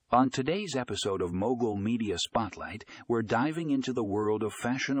On today's episode of Mogul Media Spotlight, we're diving into the world of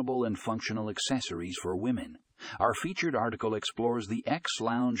fashionable and functional accessories for women. Our featured article explores the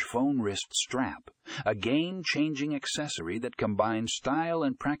X-Lounge phone wrist strap, a game-changing accessory that combines style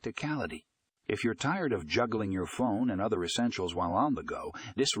and practicality. If you're tired of juggling your phone and other essentials while on the go,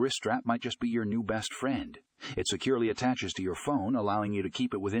 this wrist strap might just be your new best friend. It securely attaches to your phone, allowing you to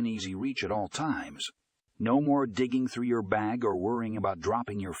keep it within easy reach at all times. No more digging through your bag or worrying about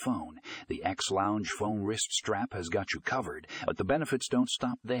dropping your phone. The X-Lounge phone wrist strap has got you covered, but the benefits don't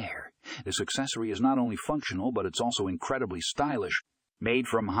stop there. This accessory is not only functional, but it's also incredibly stylish. Made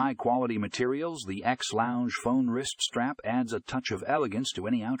from high-quality materials, the X-Lounge phone wrist strap adds a touch of elegance to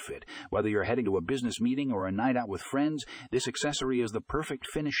any outfit. Whether you're heading to a business meeting or a night out with friends, this accessory is the perfect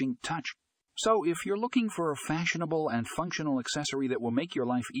finishing touch. So if you're looking for a fashionable and functional accessory that will make your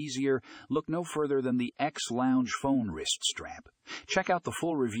life easier, look no further than the X-Lounge phone wrist strap. Check out the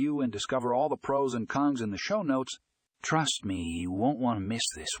full review and discover all the pros and cons in the show notes. Trust me, you won't want to miss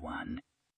this one.